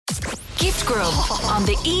Gift Grub on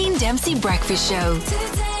the Ian Dempsey Breakfast Show.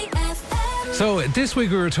 So this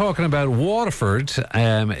week we were talking about Waterford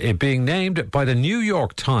it being named by the New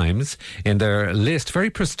York Times in their list,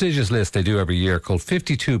 very prestigious list they do every year, called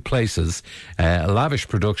 52 Places, a lavish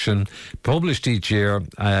production published each year,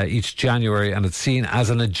 each January, and it's seen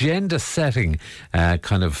as an agenda-setting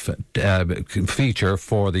kind of feature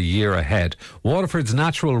for the year ahead. Waterford's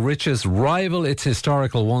natural riches rival its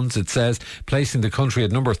historical ones, it says, placing the country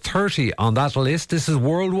at number 30 on that list. This is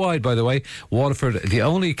worldwide, by the way. Waterford, the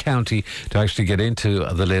only county to actually get into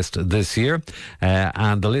the list this year,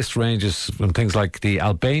 and the list ranges from things like the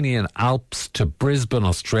Albanian Alps to Brisbane,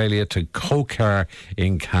 Australia, to Kokar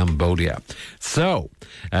in Cambodia. So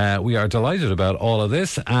we are delighted about all of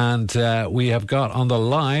this, and we have got on the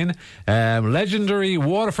line legendary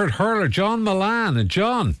Waterford hurler John Mullane.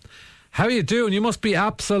 John, how are you doing? You must be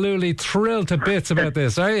absolutely thrilled to bits about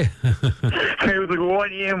this, are you? How's it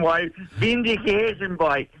going, Ian, boy? Vindication,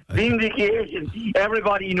 boy. Vindication.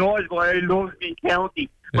 Everybody knows, boy, I love me county.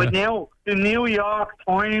 But now, the New York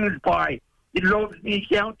Times, boy, it loves me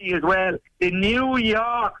county as well. The New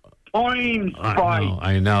York Times, boy.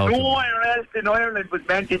 I know. Nowhere else in Ireland was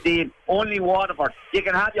mentioned in, only Waterford. You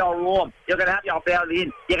can have your Rome, you can have your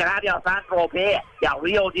Berlin, you can have your Saint-Tropez, your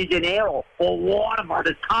Rio de Janeiro, but Waterford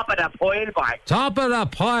is top of the pile, boy. Top of the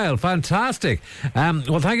pile, fantastic.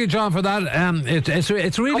 Well, thank you, John, for that.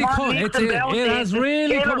 It's really cool. It has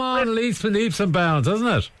really come on leaps and bounds, hasn't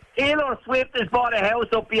it? Taylor Swift has bought a house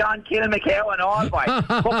up beyond Kilmacow and all, boy, a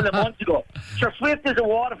couple of months ago. Sure, Swift is a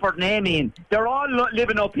Waterford name, Ian. They're all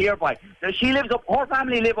living up here, boy. She lives up, her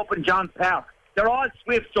family live up in Johns Park. They're all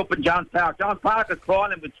Swifts up in Johns Park. Johns Park is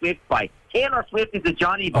crawling with Swift, boy. Taylor Swift is a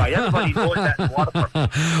Johnny, boy. Everybody knows that in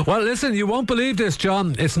Waterford. Well, listen, you won't believe this,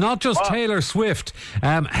 John. It's not just Taylor Swift.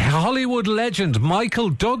 Hollywood legend Michael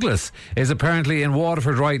Douglas is apparently in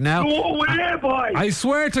Waterford right now. No way, boy. I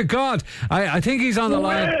swear to God. I think he's on the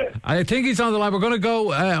line. I think he's on the line. We're going to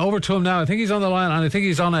go over to him now. I think he's on the line, and I think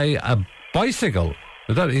he's on a bicycle.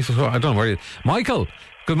 I don't know where he is. Michael,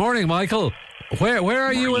 good morning, Michael. Where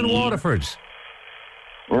are you in Waterford?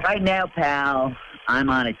 Right now, pal, I'm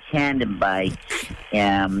on a tandem bike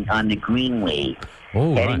on the Greenway,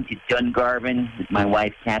 heading to Dungarvan with my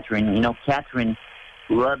wife, Catherine. You know, Catherine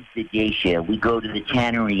loves the Deise. We go to the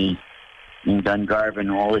tannery in Dungarvan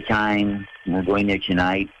all the time. We're going there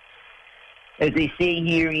tonight. As they say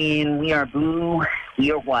here, Ian, we are blue,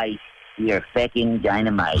 we are white, we are feckin'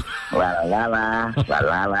 dynamite. La la la la, la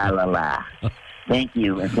la la la la. Thank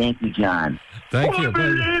you, and thank you, John. Thank you.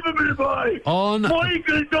 Unbelievable, boy.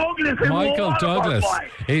 Michael Douglas. Michael Douglas.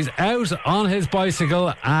 He's out on his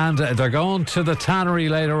bicycle, and they're going to the tannery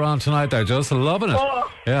later on tonight. They're just loving it.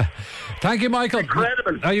 Yeah. Thank you, Michael.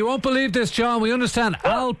 Incredible. Now, you won't believe this, John. We understand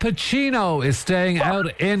Al Pacino is staying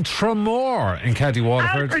out in Tramore in County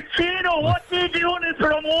Waterford. Al Pacino, what's he doing in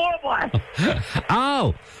Tramore, boy?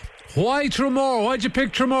 Al, why Tramore? Why'd you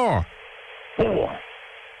pick Tramore?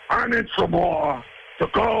 I'm in Tramore to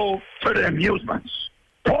go to the amusements.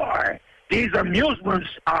 Boy, these amusements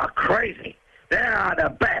are crazy. They are the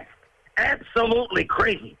best. Absolutely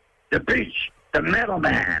crazy. The beach, the Metal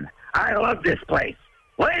Man. I love this place.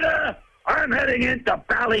 Later, I'm heading into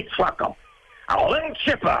Ballytruckle, a little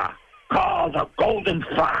chipper called the Golden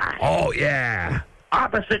Five. Oh, yeah.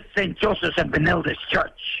 Opposite St. Joseph's and Benilda's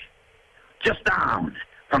Church. Just down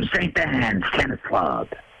from St. Anne's Tennis Club,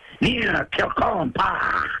 near Kilcullen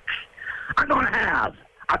Park. I'm going to have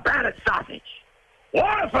a battered sausage.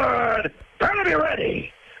 Waterford, better be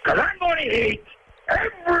ready, because I'm going to eat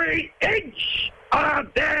every inch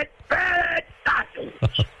of that battered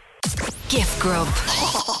sausage. Gift Grub.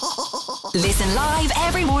 Listen live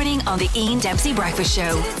every morning on the Ian Dempsey Breakfast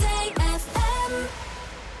Show.